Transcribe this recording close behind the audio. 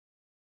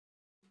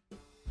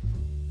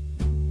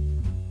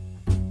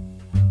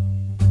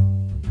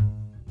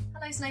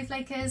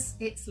Snowflakers,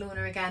 it's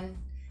Lorna again,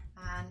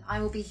 and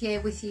I will be here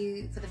with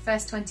you for the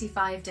first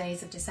 25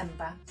 days of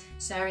December,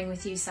 sharing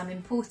with you some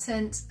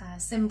important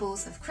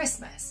symbols of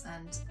Christmas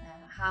and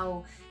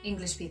how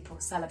English people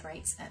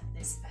celebrate at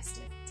this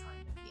festive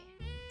time of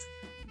year.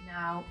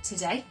 Now,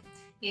 today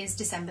is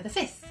December the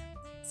 5th,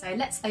 so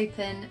let's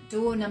open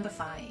door number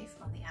 5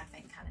 on the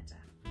Advent calendar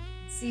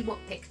and see what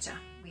picture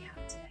we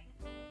have today.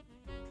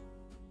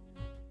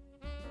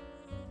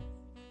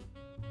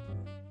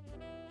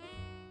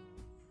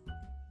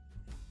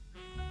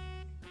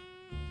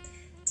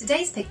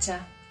 Today's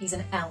picture is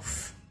an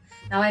elf.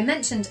 Now, I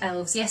mentioned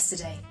elves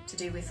yesterday to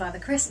do with Father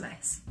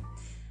Christmas.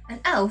 An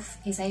elf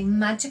is a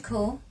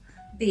magical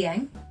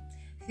being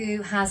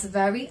who has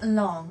very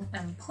long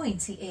and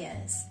pointy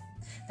ears.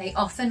 They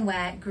often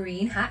wear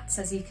green hats,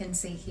 as you can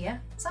see here,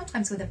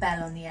 sometimes with a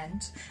bell on the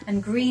end,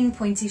 and green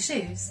pointy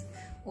shoes,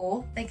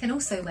 or they can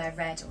also wear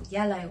red or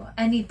yellow or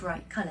any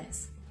bright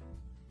colours.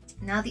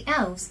 Now, the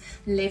elves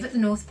live at the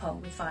North Pole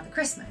with Father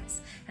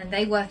Christmas, and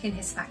they work in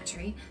his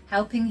factory,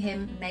 helping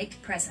him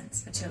make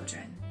presents for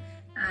children.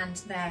 And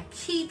their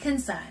key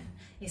concern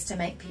is to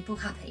make people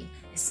happy,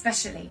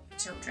 especially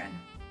children.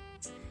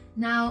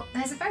 Now,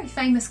 there's a very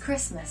famous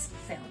Christmas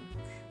film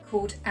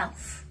called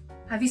Elf.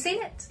 Have you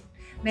seen it?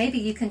 Maybe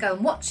you can go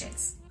and watch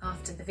it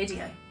after the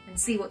video and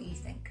see what you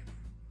think.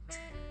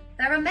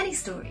 There are many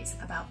stories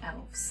about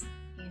elves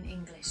in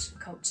English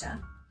culture,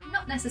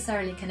 not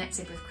necessarily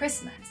connected with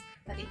Christmas,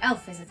 but the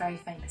elf is a very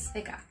famous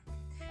figure.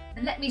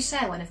 And let me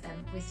share one of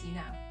them with you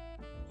now.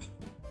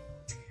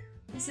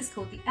 This is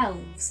called The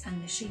Elves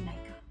and the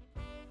Shoemaker.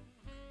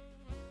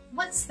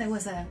 Once there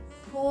was a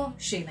poor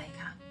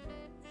shoemaker.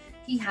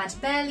 He had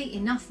barely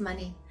enough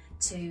money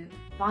to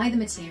buy the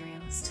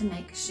materials to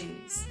make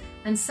shoes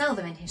and sell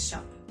them in his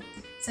shop.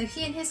 So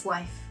he and his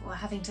wife were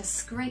having to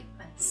scrape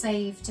and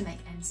save to make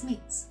ends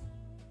meet.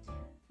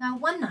 Now,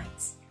 one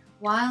night,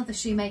 while the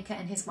shoemaker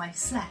and his wife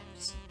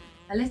slept,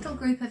 a little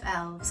group of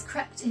elves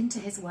crept into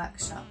his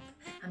workshop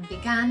and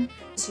began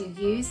to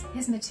use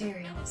his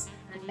materials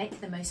and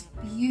make the most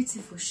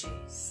beautiful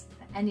shoes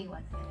that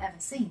anyone had ever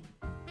seen.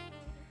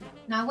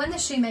 Now, when the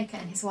shoemaker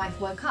and his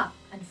wife woke up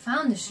and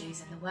found the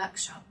shoes in the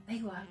workshop,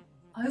 they were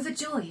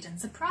overjoyed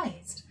and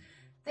surprised.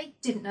 They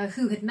didn't know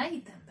who had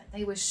made them, but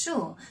they were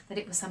sure that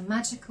it was some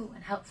magical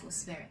and helpful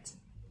spirit.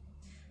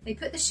 They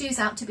put the shoes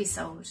out to be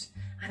sold,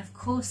 and of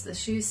course the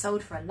shoes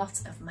sold for a lot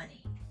of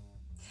money.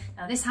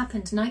 Now, this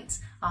happened night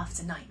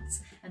after night,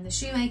 and the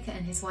shoemaker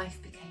and his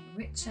wife became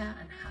richer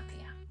and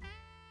happier.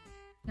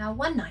 Now,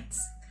 one night,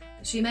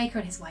 the shoemaker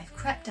and his wife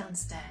crept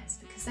downstairs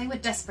because they were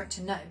desperate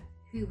to know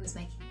who was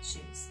making the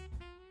shoes.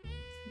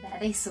 There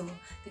they saw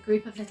the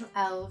group of little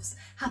elves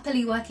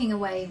happily working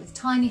away with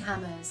tiny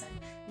hammers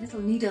and little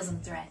needles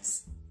and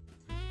threads.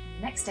 And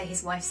the next day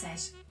his wife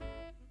said,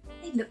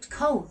 "They looked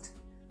cold.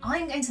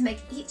 I'm going to make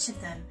each of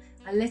them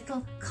a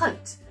little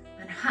coat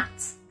and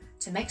hat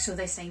to make sure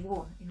they stay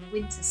warm in the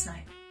winter snow."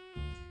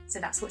 So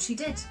that's what she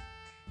did.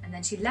 And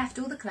then she left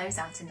all the clothes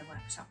out in the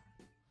workshop.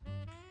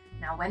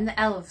 Now, when the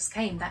elves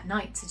came that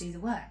night to do the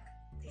work,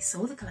 they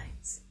saw the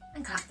clothes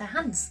and clapped their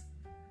hands.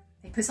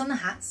 They put on the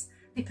hats,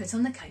 they put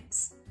on the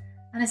coats,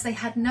 and as they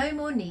had no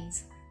more need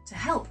to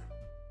help,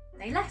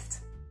 they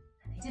left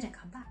and they didn't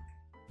come back.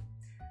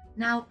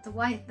 Now,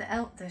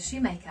 the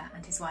shoemaker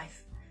and his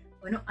wife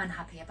were not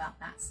unhappy about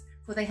that,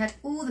 for they had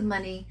all the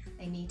money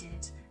they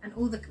needed and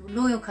all the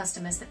loyal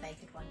customers that they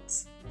could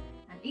want.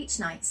 And each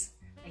night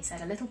they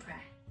said a little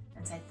prayer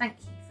and said thank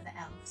you for the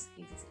elves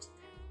who visited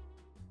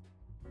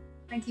them.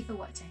 Thank you for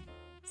watching.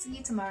 See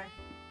you tomorrow.